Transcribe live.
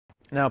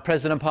Now,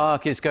 President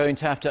Park is going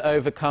to have to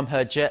overcome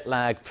her jet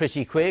lag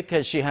pretty quick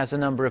as she has a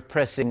number of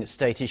pressing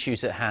state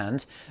issues at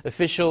hand.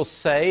 Officials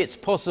say it's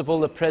possible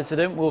the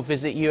president will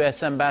visit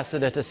US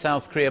Ambassador to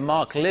South Korea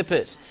Mark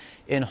Lippert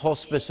in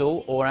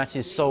hospital or at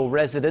his Seoul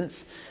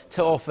residence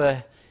to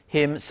offer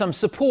him some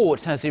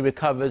support as he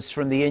recovers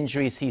from the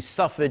injuries he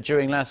suffered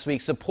during last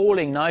week's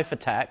appalling knife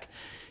attack.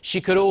 She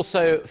could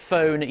also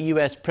phone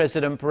US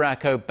President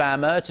Barack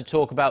Obama to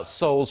talk about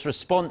Seoul's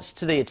response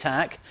to the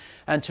attack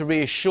and to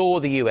reassure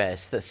the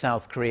US that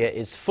South Korea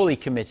is fully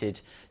committed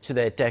to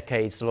their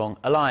decades-long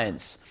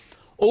alliance.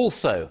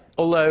 Also,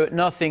 although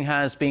nothing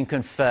has been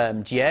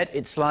confirmed yet,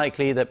 it's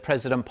likely that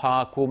President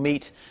Park will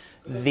invite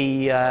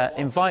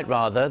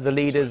the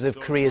leaders of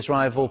Korea's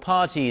rival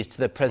parties to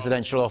the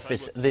presidential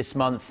office this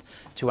month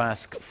to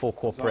ask for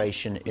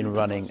cooperation in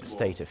running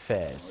state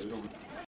affairs.